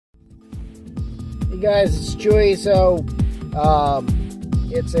guys, it's Joey. So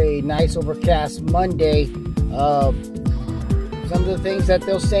it's a nice overcast Monday. Some of the things that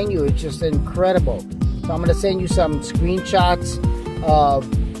they'll send you, it's just incredible. So I'm going to send you some screenshots of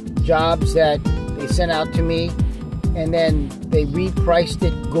jobs that they sent out to me, and then they repriced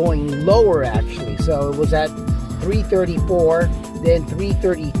it going lower actually. So it was at $334, then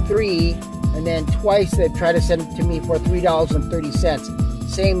 $333, and then twice they tried to send it to me for $3.30.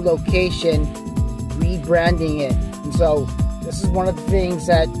 Same location, rebranding it. And so this is one of the things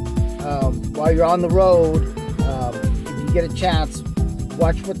that while you're on the road, if you get a chance,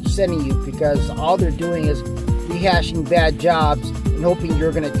 watch what they're sending you, because all they're doing is rehashing bad jobs and hoping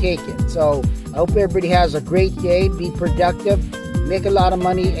you're going to take it. So I hope everybody has a great day, be productive, make a lot of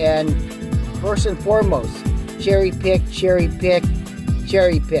money, and first and foremost, cherry pick, cherry pick,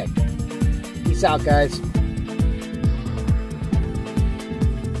 cherry pick. Peace out, guys.